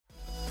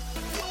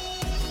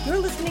You're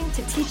listening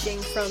to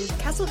teaching from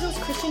Castle Hills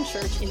Christian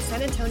Church in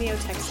San Antonio,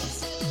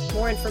 Texas.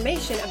 More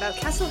information about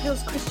Castle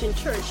Hills Christian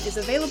Church is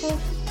available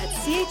at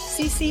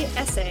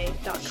chccsa.com.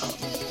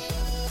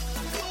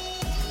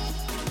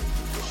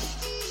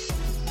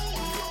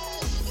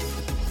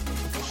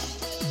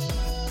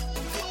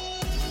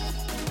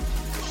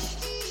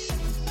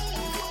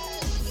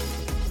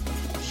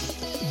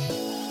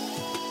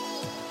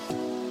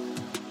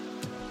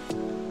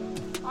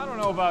 I don't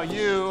know about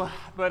you,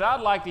 but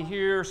I'd like to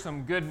hear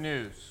some good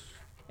news.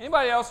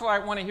 Anybody else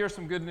want to hear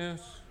some good news?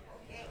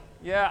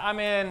 Yeah, I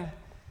mean,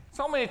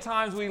 so many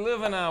times we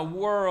live in a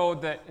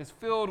world that is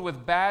filled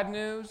with bad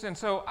news, and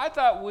so I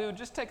thought we would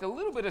just take a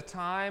little bit of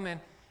time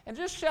and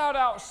just shout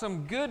out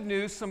some good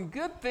news, some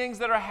good things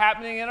that are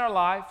happening in our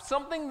life,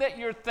 something that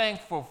you're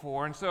thankful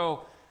for, and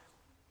so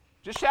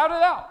just shout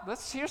it out.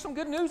 Let's hear some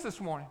good news this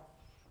morning.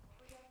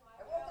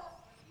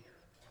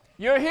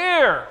 You're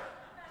here.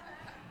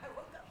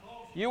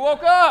 You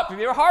woke up.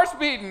 Your heart's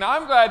beating.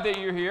 I'm glad that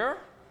you're here.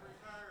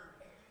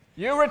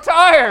 You're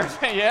retired.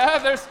 Yeah,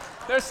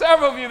 there's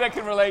several of you that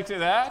can relate to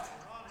that.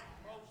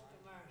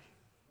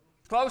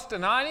 Close to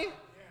 90?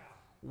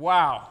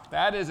 Wow,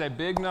 that is a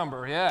big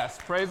number. Yes,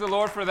 praise the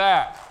Lord for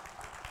that.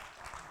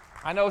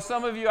 I know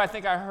some of you, I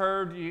think I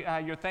heard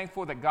you're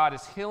thankful that God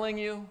is healing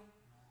you.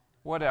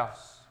 What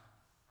else?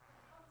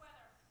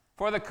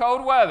 For the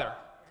cold weather.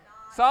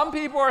 Some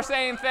people are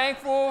saying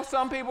thankful.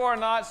 Some people are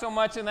not so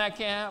much in that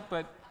camp,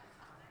 but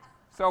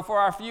so for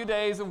our few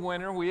days of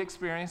winter, we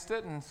experienced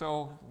it, and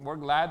so we're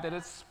glad that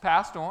it's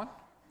passed on.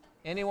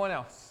 Anyone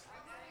else?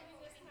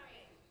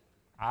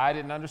 I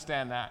didn't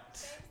understand that.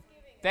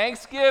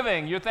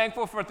 Thanksgiving. You're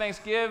thankful for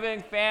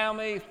Thanksgiving,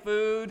 family,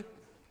 food.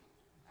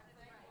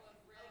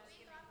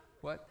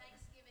 What?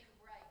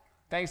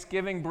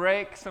 Thanksgiving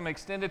break, some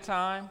extended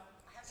time.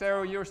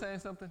 Sarah, you were saying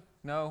something?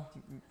 No?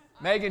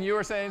 Megan, you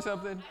were saying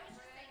something?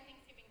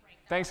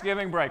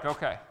 Thanksgiving break,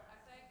 okay.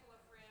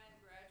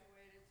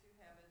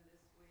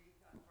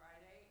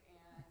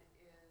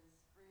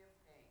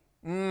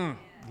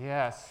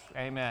 Yes,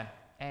 amen,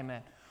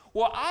 amen.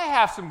 Well, I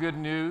have some good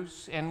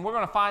news, and we're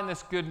going to find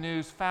this good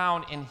news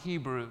found in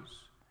Hebrews.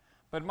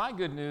 But my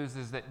good news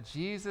is that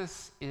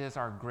Jesus is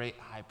our great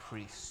high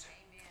priest.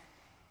 Amen.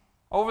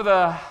 Over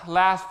the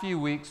last few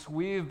weeks,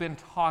 we've been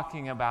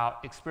talking about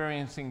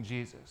experiencing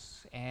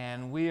Jesus,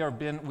 and we've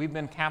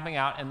been camping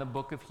out in the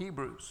book of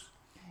Hebrews.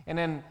 And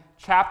in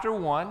chapter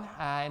 1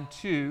 and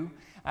 2,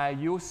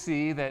 you'll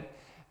see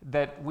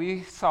that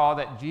we saw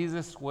that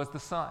Jesus was the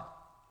Son.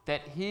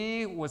 That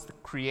he was the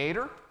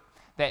creator,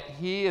 that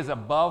he is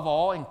above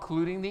all,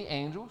 including the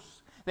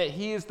angels, that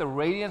he is the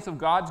radiance of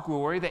God's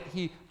glory, that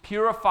he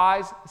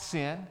purifies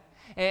sin.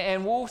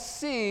 And we'll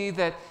see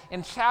that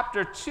in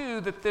chapter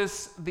 2 that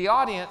the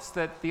audience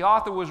that the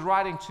author was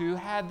writing to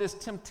had this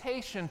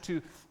temptation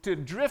to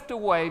drift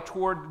away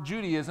toward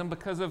Judaism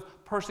because of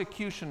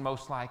persecution,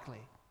 most likely.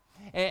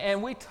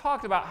 And we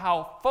talked about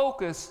how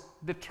focus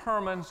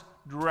determines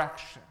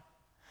direction.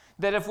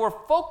 That if we're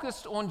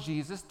focused on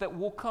Jesus, that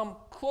we'll come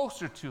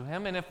closer to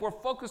him. And if we're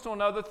focused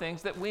on other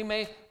things, that we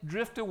may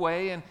drift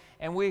away.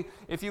 And we,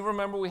 if you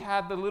remember, we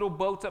had the little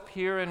boats up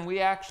here, and we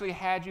actually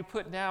had you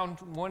put down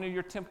one of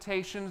your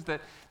temptations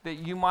that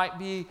you might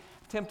be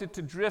tempted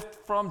to drift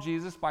from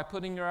Jesus by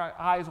putting your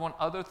eyes on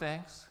other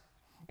things.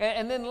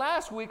 And then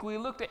last week, we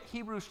looked at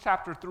Hebrews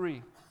chapter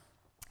 3.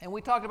 And we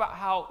talked about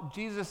how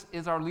Jesus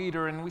is our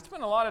leader. And we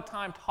spent a lot of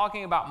time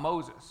talking about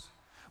Moses.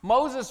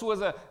 Moses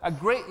was a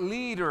great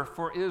leader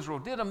for Israel,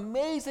 did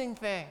amazing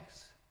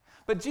things.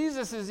 But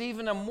Jesus is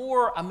even a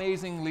more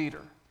amazing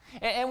leader.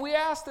 And we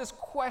asked this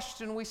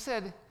question, we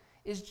said,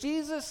 is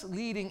Jesus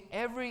leading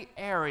every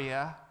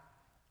area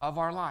of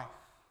our life?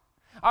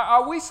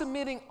 Are we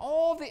submitting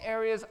all the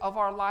areas of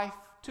our life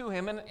to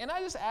him? And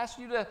I just asked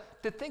you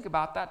to think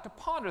about that, to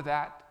ponder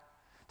that,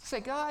 to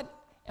say, God,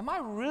 am I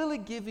really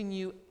giving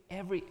you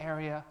every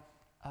area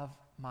of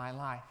my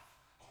life?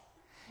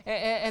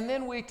 And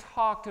then we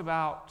talked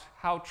about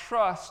how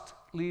trust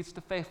leads to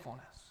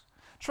faithfulness.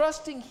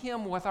 Trusting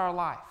him with our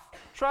life.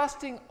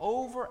 Trusting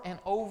over and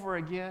over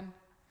again.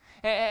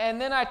 And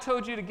then I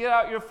told you to get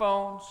out your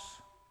phones.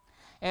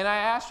 And I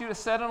asked you to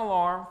set an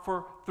alarm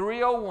for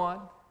 3:01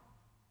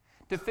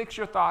 to fix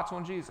your thoughts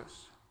on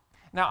Jesus.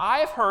 Now, I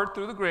have heard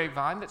through the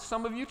grapevine that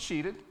some of you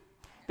cheated.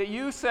 That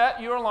you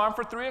set your alarm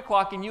for 3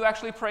 o'clock and you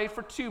actually prayed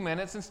for 2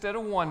 minutes instead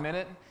of 1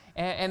 minute.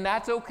 And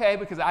that's okay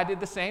because I did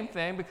the same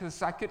thing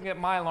because I couldn't get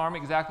my alarm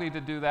exactly to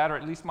do that, or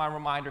at least my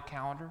reminder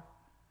calendar.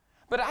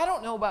 But I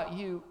don't know about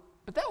you,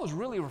 but that was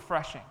really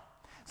refreshing.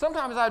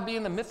 Sometimes I'd be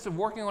in the midst of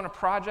working on a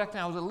project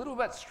and I was a little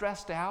bit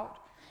stressed out.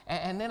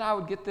 And then I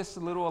would get this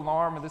little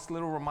alarm or this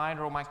little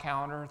reminder on my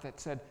calendar that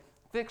said,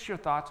 fix your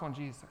thoughts on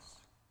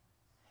Jesus.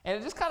 And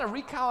it just kind of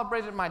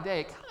recalibrated my day.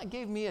 It kind of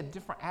gave me a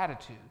different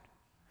attitude.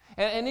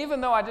 And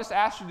even though I just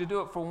asked you to do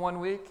it for 1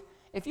 week,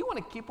 if you want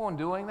to keep on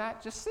doing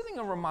that, just setting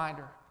a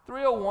reminder,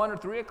 3:01 or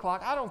 3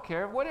 o'clock, I don't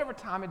care, whatever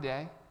time of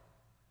day,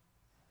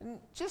 and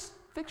just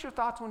fix your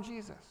thoughts on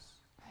Jesus.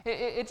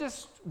 It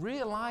just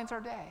realigns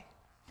our day.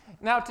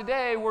 Now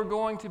today we're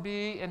going to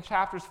be in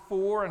chapters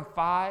 4 and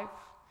 5,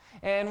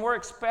 and we're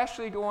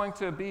especially going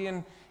to be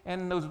in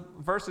those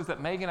verses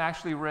that Megan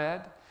actually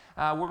read.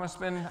 We're going to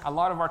spend a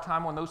lot of our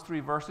time on those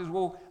 3 verses.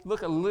 We'll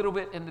look a little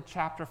bit into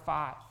chapter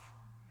 5.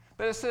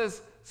 But it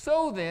says,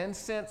 so then,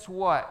 since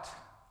what?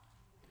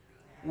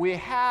 We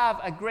have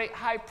a great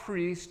high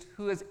priest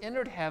who has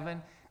entered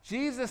heaven,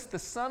 Jesus, the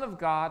Son of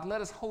God. Let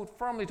us hold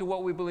firmly to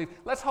what we believe.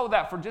 Let's hold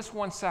that for just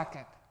 1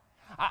 second.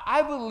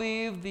 I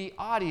believe the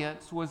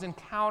audience was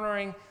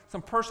encountering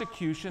some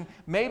persecution.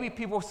 Maybe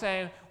people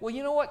saying, well,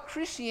 you know what?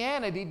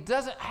 Christianity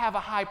doesn't have a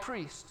high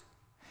priest.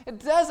 It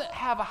doesn't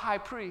have a high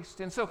priest.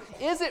 And so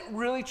is it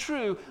really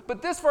true?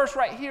 But this verse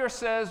right here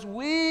says,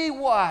 we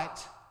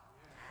what?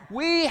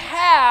 We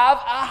have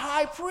a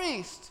high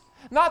priest.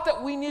 Not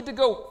that we need to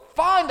go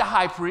find a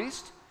high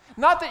priest.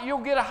 Not that you'll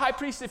get a high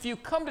priest if you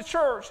come to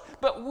church.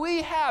 But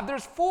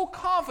there's full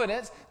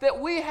confidence that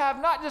we have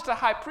not just a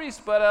high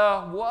priest, but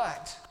a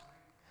what?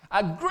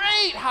 A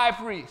great high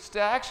priest.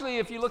 Actually,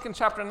 if you look in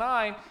chapter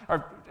 9,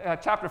 or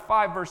chapter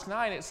 5, verse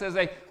 9, it says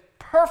a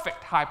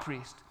perfect high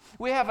priest.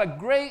 We have a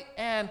great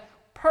and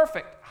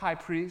perfect high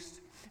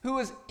priest who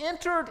has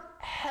entered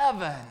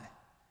heaven.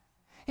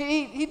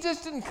 He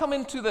just didn't come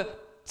into the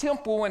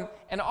temple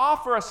and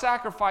offer a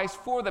sacrifice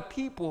for the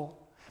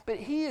people, but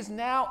he is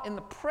now in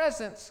the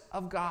presence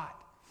of God.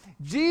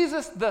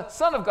 Jesus, the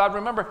Son of God,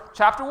 remember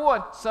chapter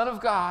 1, Son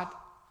of God.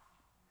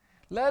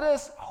 Let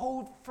us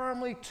hold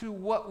firmly to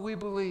what we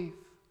believe.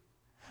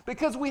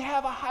 Because we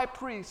have a high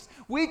priest,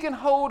 we can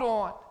hold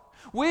on.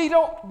 We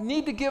don't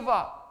need to give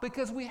up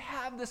because we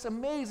have this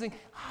amazing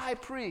high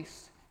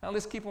priest. Now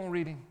let's keep on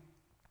reading.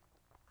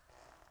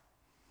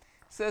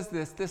 It says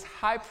this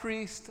high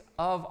priest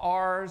of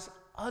ours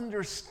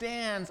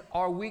understands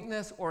our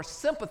weakness or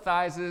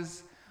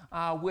sympathizes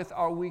with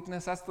our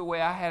weakness. That's the way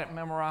I had it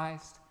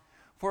memorized.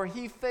 For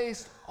he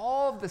faced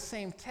all of the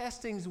same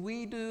testings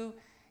we do,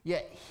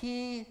 yet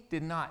he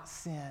did not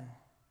sin.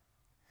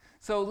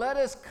 So let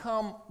us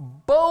come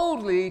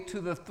boldly to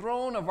the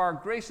throne of our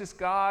gracious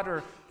God,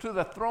 or to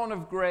the throne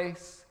of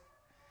grace.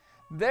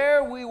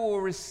 There we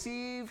will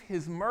receive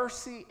his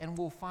mercy and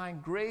will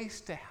find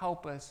grace to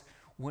help us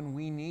when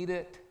we need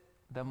it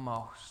the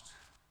most.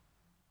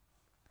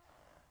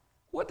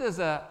 What does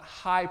a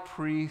high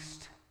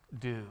priest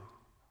do?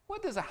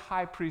 What does a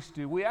high priest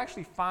do? We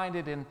actually find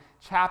it in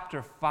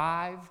chapter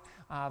 5.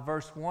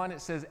 Verse 1, it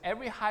says,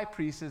 every high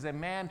priest is a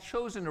man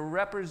chosen to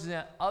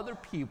represent other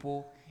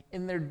people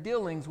in their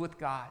dealings with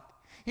God.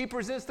 He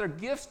presents their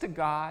gifts to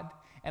God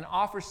and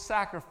offers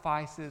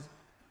sacrifices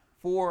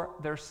for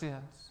their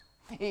sins.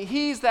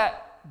 He's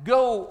that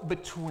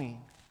go-between.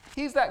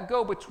 He's that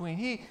go-between.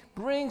 He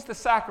brings the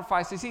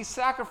sacrifices. He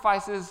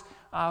sacrifices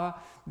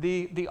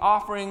the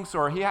offerings,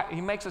 or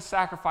he makes a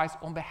sacrifice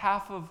on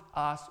behalf of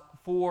us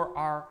for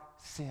our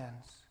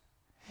sins.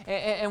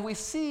 And we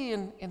see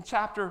in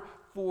chapter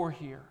 4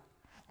 here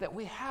that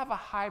we have a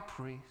high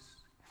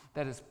priest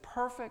that is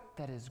perfect,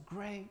 that is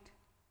great,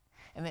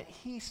 and that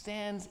he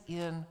stands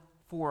in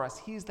for us.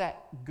 He's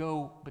that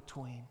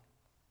go-between.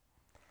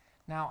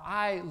 Now,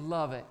 I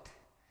love it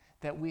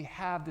that we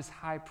have this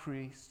high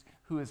priest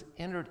who has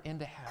entered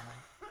into heaven,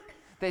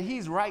 that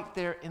he's right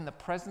there in the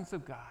presence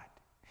of God.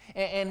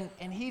 And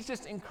he's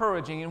just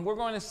encouraging, and we're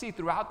going to see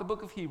throughout the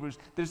book of Hebrews,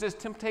 there's this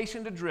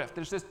temptation to drift,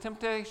 there's this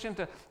temptation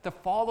to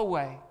fall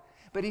away.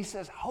 But he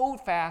says, hold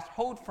fast,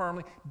 hold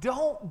firmly,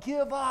 don't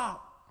give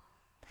up.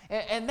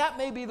 And that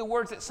may be the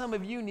words that some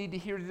of you need to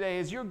hear today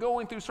as you're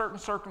going through certain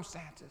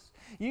circumstances.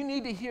 You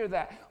need to hear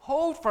that.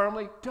 Hold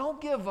firmly, don't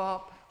give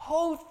up,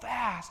 hold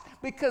fast,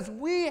 because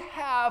we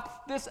have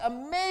this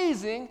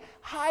amazing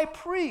high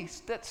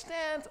priest that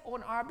stands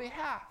on our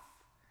behalf.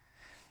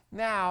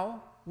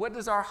 Now, what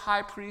does our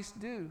high priest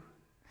do?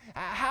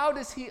 How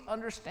does he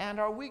understand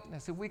our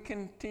weakness? If we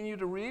continue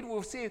to read,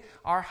 we'll see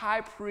our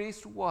high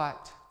priest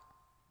what?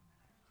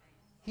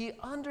 He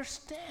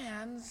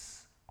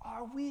understands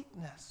our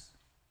weakness.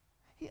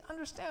 He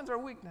understands our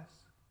weakness.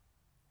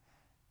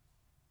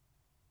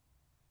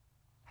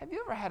 Have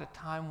you ever had a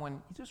time when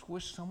you just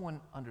wish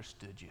someone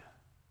understood you?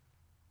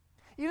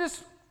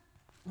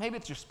 Maybe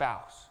it's your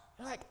spouse.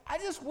 You're like, I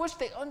just wish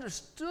they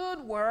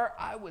understood where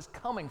I was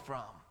coming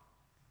from.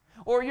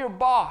 Or your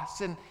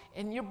boss, and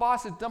your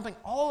boss is dumping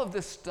all of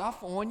this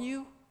stuff on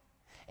you,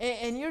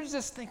 and you're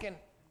just thinking,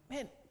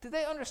 man, do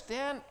they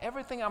understand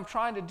everything I'm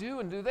trying to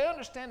do? And do they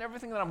understand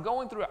everything that I'm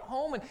going through at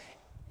home?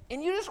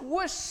 And you just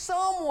wish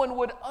someone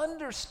would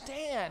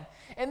understand.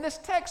 And this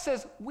text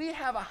says we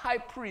have a high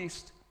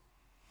priest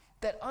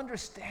that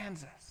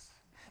understands us,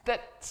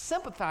 that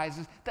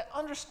sympathizes, that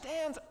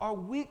understands our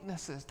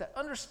weaknesses, that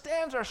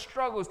understands our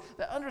struggles,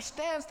 that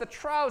understands the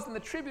trials and the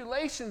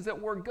tribulations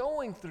that we're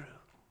going through.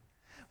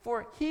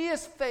 For he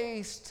has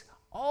faced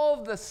all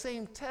of the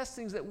same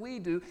testings that we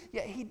do,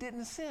 yet he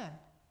didn't sin.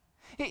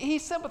 He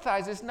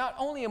sympathizes not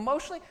only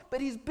emotionally,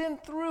 but he's been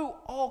through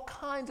all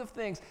kinds of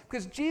things,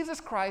 because Jesus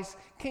Christ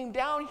came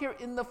down here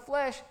in the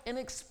flesh and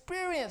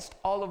experienced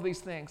all of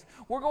these things.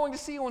 We're going to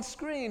see on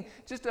screen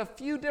just a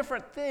few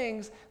different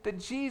things that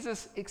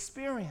Jesus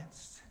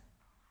experienced.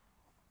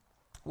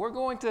 we're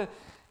going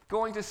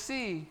to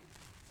see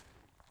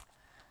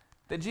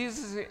that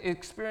Jesus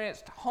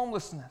experienced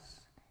homelessness.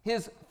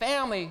 His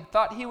family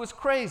thought he was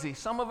crazy.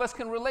 Some of us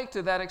can relate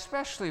to that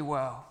especially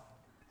well.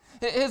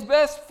 His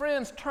best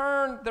friends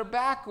turned their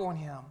back on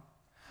him.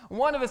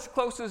 One of his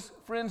closest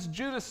friends,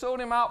 Judas, sold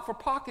him out for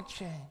pocket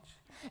change.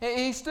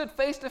 He stood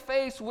face to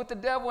face with the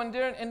devil and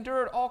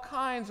endured all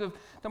kinds of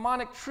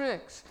demonic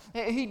tricks.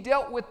 He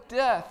dealt with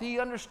death. He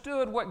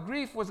understood what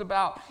grief was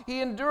about.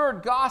 He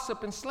endured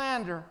gossip and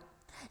slander.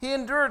 He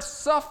endured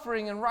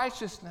suffering and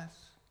righteousness.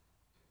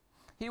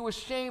 He was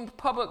shamed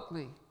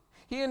publicly.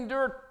 He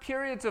endured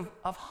periods of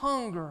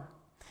hunger.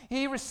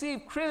 He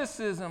received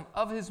criticism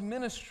of his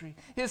ministry.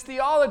 His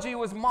theology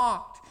was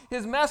mocked.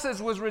 His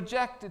message was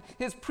rejected.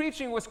 His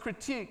preaching was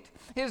critiqued.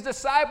 His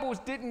disciples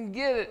didn't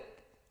get it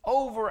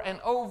over and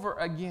over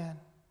again.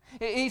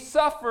 He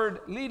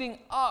suffered leading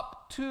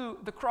up to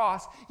the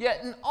cross.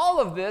 Yet in all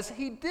of this,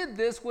 he did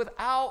this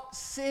without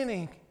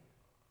sinning.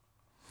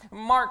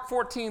 Mark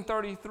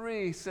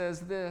 14:33 says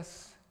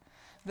this,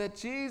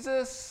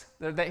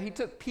 that he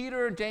took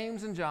Peter,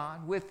 James, and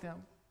John with him.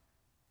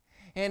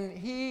 And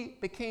he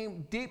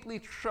became deeply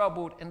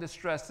troubled and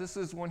distressed. This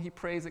is when he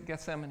prays at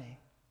Gethsemane.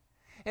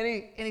 And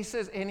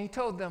he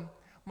told them,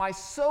 my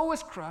soul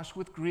is crushed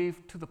with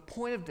grief to the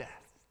point of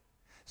death.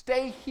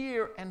 Stay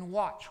here and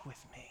watch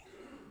with me.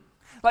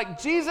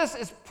 Like Jesus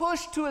is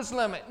pushed to his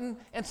limit.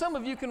 And some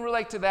of you can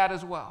relate to that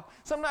as well.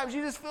 Sometimes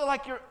you just feel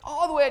like you're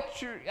all the way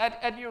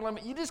at your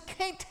limit. You just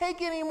can't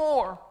take any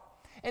more.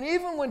 And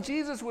even when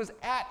Jesus was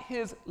at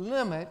his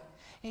limit,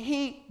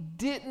 he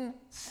didn't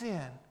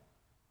sin.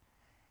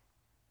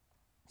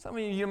 Some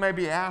of you may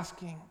be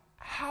asking,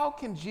 how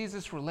can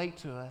Jesus relate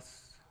to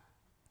us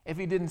if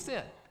he didn't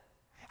sin?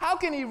 How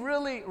can he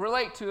really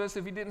relate to us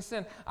if he didn't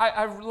sin?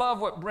 I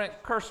love what Brent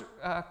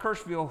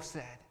Kirschville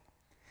said.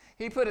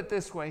 He put it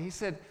this way. He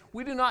said,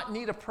 we do not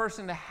need a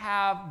person to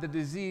have the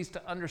disease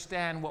to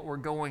understand what we're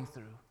going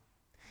through.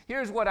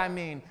 Here's what I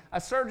mean. A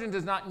surgeon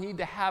does not need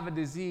to have a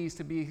disease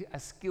to be a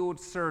skilled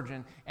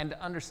surgeon and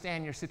to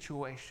understand your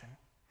situation.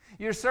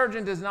 Your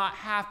surgeon does not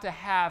have to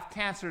have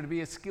cancer to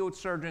be a skilled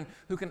surgeon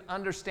who can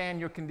understand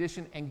your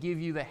condition and give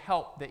you the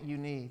help that you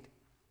need.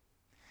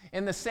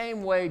 In the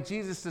same way,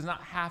 Jesus does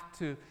not have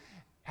to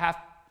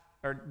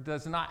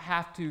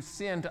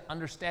sin to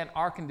understand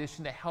our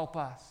condition to help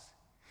us.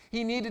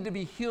 He needed to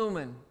be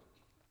human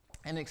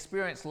and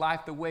experience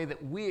life the way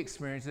that we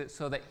experience it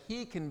so that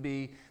he can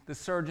be the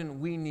surgeon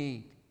we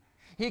need.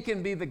 He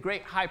can be the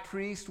great high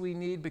priest we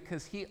need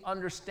because he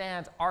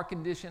understands our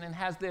condition and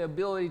has the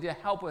ability to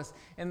help us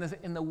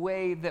in the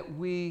way that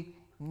we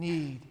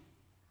need.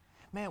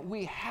 Man,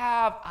 we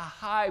have a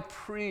high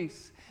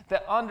priest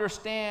that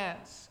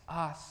understands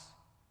us.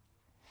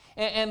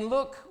 And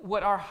look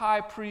what our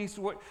high priest,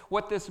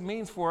 what this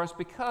means for us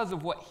because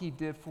of what he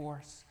did for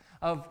us,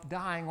 of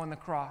dying on the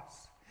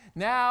cross.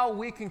 Now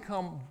we can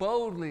come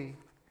boldly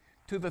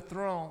to the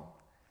throne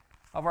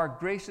of our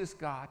gracious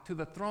God, to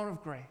the throne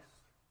of grace.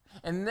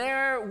 And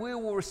there we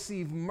will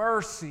receive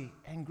mercy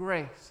and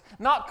grace,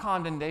 not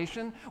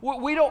condemnation.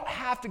 We don't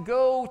have to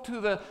go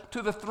to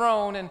the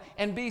throne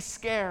and be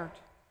scared.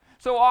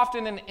 So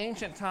often in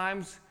ancient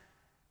times,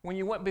 when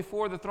you went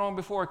before the throne,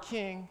 before a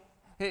king,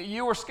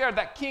 you were scared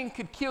that king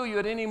could kill you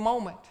at any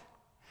moment.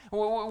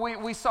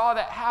 We saw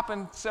that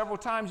happen several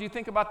times. You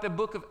think about the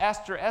book of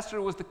Esther.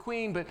 Esther was the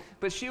queen,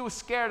 but she was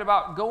scared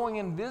about going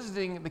and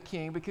visiting the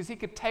king because he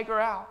could take her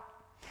out.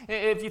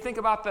 If you think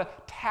about the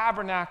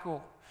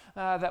tabernacle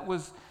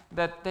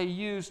that they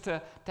used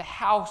to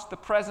house the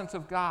presence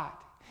of God,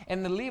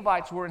 and the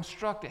Levites were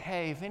instructed,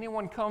 hey, if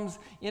anyone comes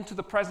into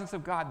the presence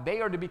of God, they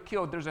are to be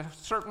killed. There's a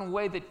certain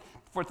way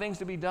for things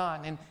to be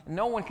done, and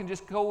no one can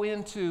just go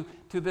into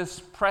this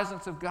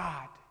presence of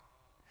God.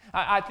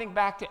 I think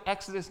back to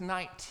Exodus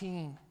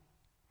 19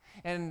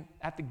 and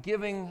at the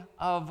giving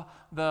of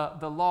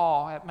the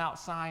law at Mount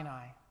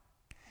Sinai.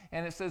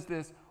 And it says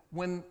this,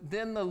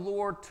 then the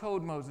Lord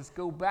told Moses,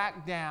 go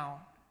back down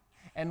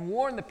and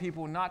warn the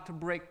people not to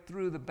break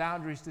through the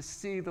boundaries to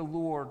see the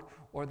Lord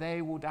or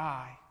they will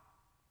die.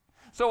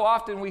 So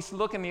often we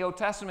look in the Old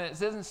Testament, it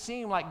doesn't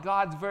seem like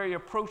God's very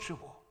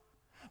approachable.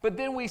 But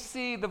then we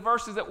see the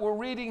verses that we're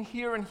reading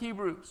here in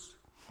Hebrews.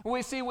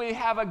 We see we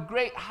have a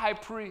great high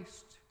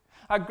priest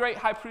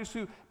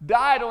who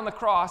died on the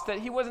cross, that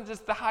he wasn't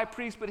just the high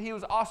priest, but he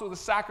was also the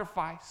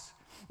sacrifice.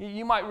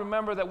 You might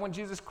remember that when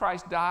Jesus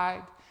Christ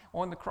died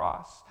on the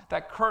cross,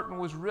 that curtain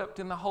was ripped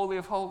in the Holy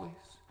of Holies,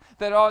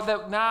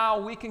 that now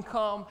we can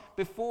come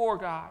before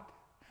God.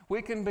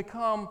 We can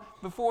become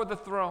before the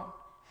throne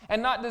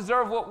and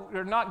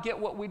not get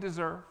what we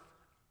deserve,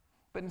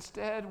 but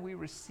instead we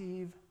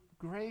receive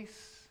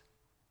grace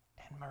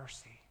and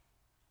mercy.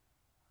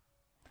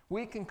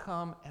 We can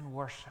come and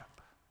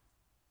worship.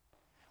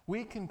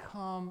 We can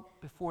come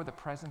before the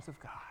presence of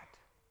God.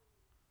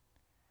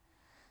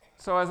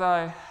 So as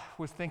I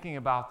was thinking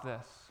about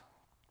this,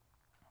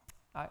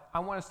 I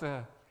want us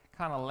to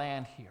kind of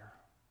land here.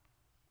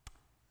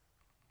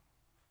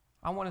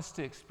 I want us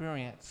to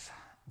experience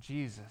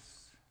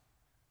Jesus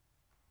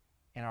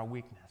in our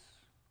weakness.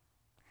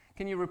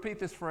 Can you repeat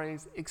this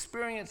phrase?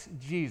 Experience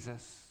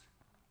Jesus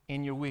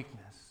in your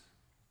weakness.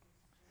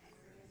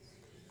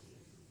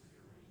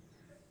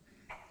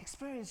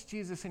 Experience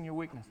Jesus in your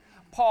weakness.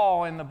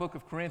 Paul in the book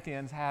of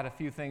Corinthians had a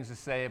few things to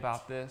say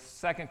about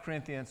this. 2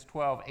 Corinthians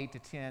 12,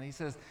 8-10. He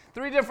says,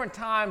 3 different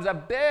times I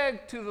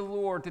begged to the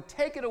Lord to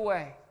take it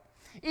away.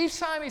 Each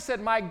time he said,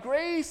 my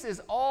grace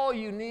is all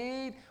you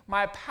need.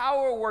 My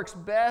power works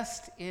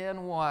best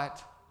in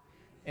what?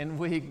 In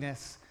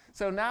weakness.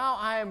 So now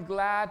I am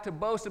glad to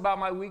boast about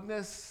my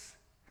weakness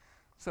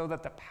so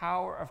that the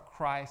power of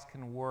Christ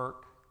can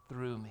work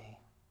through me.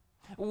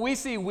 We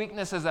see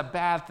weakness as a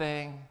bad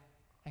thing.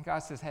 And God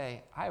says,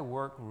 hey, I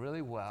work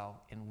really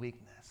well in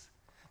weakness.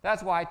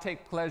 That's why I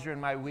take pleasure in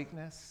my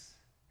weakness.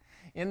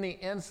 In the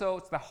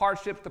insults, the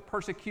hardships, the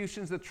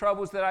persecutions, the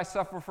troubles that I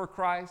suffer for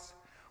Christ.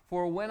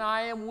 For when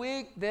I am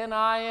weak, then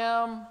I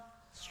am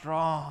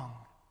strong.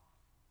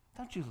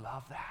 Don't you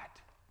love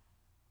that?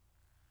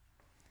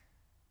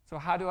 So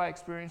how do I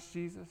experience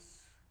Jesus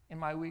in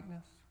my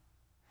weakness?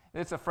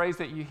 It's a phrase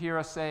that you hear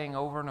us saying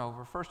over and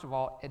over. First of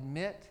all,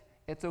 admit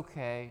it's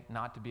okay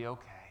not to be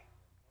okay.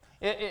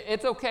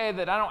 It's okay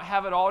that I don't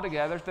have it all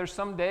together. There's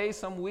some days,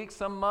 some weeks,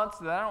 some months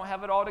that I don't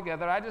have it all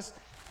together.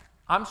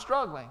 I'm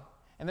struggling.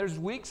 And there's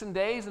weeks and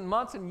days and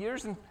months and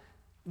years and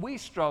we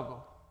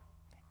struggle.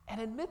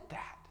 And admit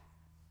that.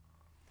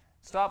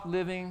 Stop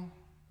living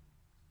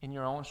in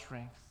your own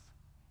strength.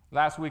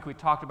 Last week we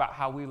talked about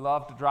how we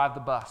love to drive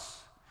the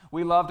bus.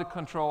 We love to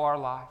control our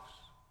lives.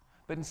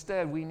 But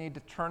instead we need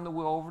to turn the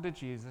wheel over to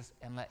Jesus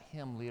and let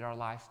Him lead our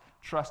lives,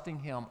 trusting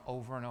Him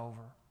over and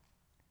over.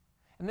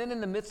 And then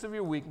in the midst of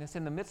your weakness,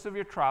 in the midst of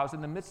your trials,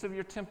 in the midst of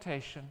your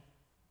temptation,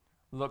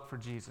 look for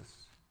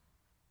Jesus.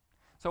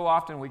 So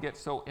often we get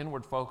so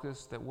inward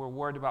focused that we're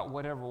worried about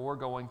whatever we're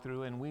going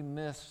through and we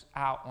miss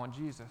out on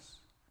Jesus.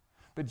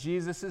 But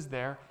Jesus is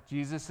there.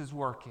 Jesus is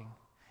working.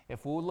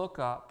 If we'll look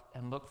up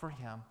and look for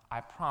Him,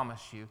 I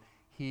promise you,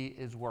 He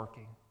is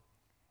working.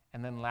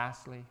 And then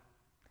lastly,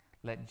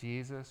 let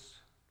Jesus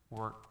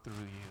work through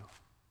you.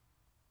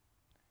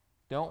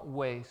 Don't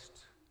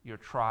waste your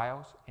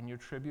trials and your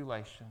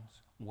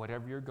tribulations,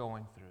 whatever you're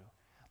going through.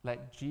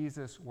 Let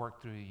Jesus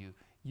work through you.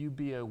 You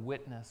be a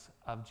witness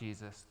of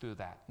Jesus through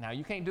that. Now,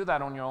 you can't do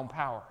that on your own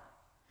power.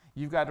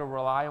 You've got to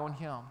rely on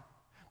Him.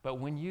 But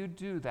when you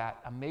do that,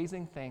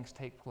 amazing things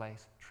take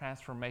place.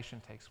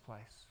 Transformation takes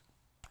place.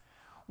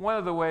 One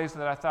of the ways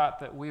that I thought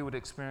that we would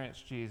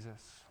experience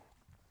Jesus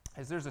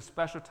is there's a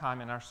special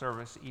time in our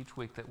service each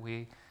week that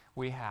we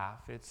have.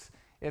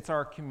 It's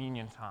our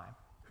communion time.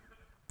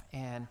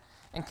 And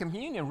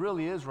communion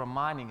really is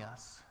reminding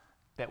us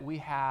that we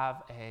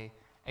have a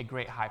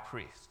great high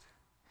priest.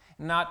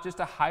 Not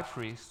just a high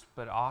priest,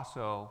 but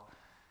also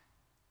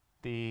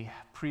the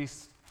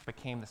priest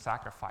became the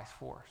sacrifice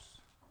for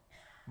us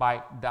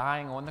by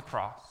dying on the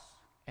cross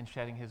and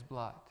shedding his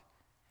blood.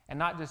 And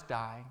not just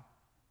dying,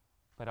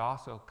 but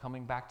also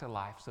coming back to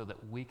life so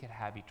that we could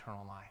have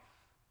eternal life.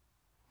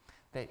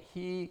 That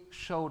he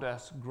showed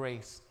us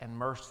grace and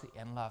mercy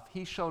and love.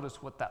 He showed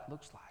us what that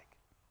looks like.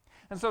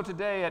 And so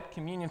today at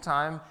communion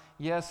time,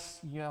 yes,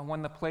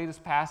 when the plate is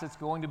passed, it's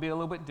going to be a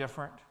little bit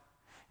different.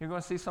 You're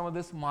going to see some of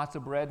this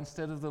matzah bread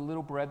instead of the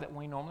little bread that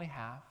we normally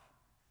have.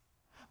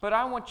 But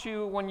I want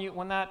you,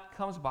 when that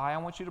comes by, I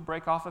want you to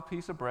break off a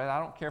piece of bread. I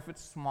don't care if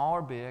it's small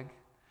or big.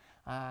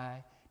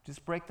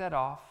 Just break that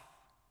off.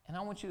 And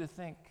I want you to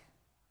think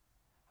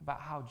about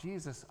how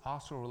Jesus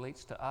also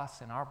relates to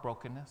us in our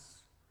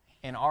brokenness,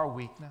 in our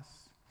weakness,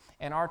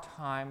 in our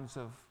times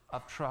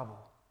of trouble.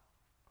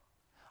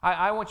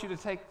 I want you to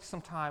take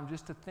some time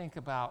just to think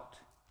about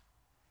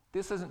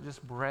this isn't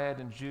just bread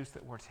and juice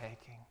that we're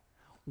taking.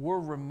 We're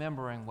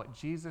remembering what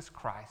Jesus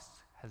Christ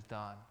has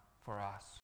done for us.